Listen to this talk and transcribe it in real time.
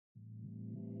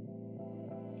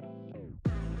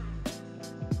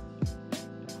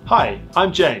Hi,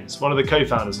 I'm James, one of the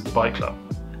co-founders of the Bike Club.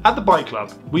 At the Bike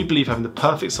Club, we believe having the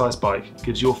perfect size bike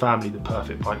gives your family the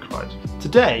perfect bike ride.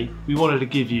 Today, we wanted to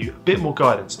give you a bit more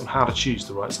guidance on how to choose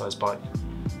the right size bike.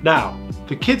 Now,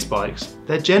 for kids bikes,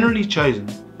 they're generally chosen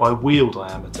by wheel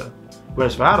diameter,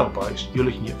 whereas for adult bikes, you're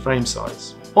looking at frame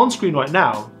size. On screen right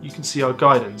now, you can see our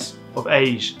guidance of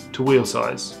age to wheel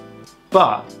size.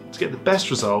 But to get the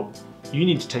best result, you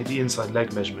need to take the inside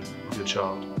leg measurement of your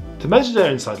child. To measure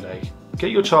their inside leg, get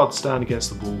your child to stand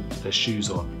against the wall with their shoes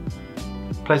on.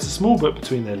 Place a small book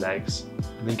between their legs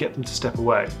and then get them to step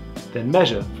away. Then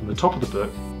measure from the top of the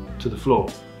book to the floor.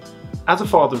 As a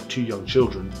father of 2 young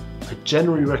children, I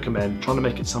generally recommend trying to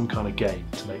make it some kind of game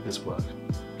to make this work.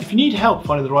 If you need help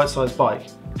finding the right size bike,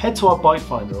 head to our bike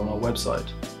finder on our website.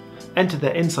 Enter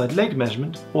their inside leg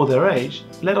measurement or their age,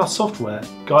 and let our software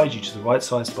guide you to the right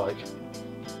size bike.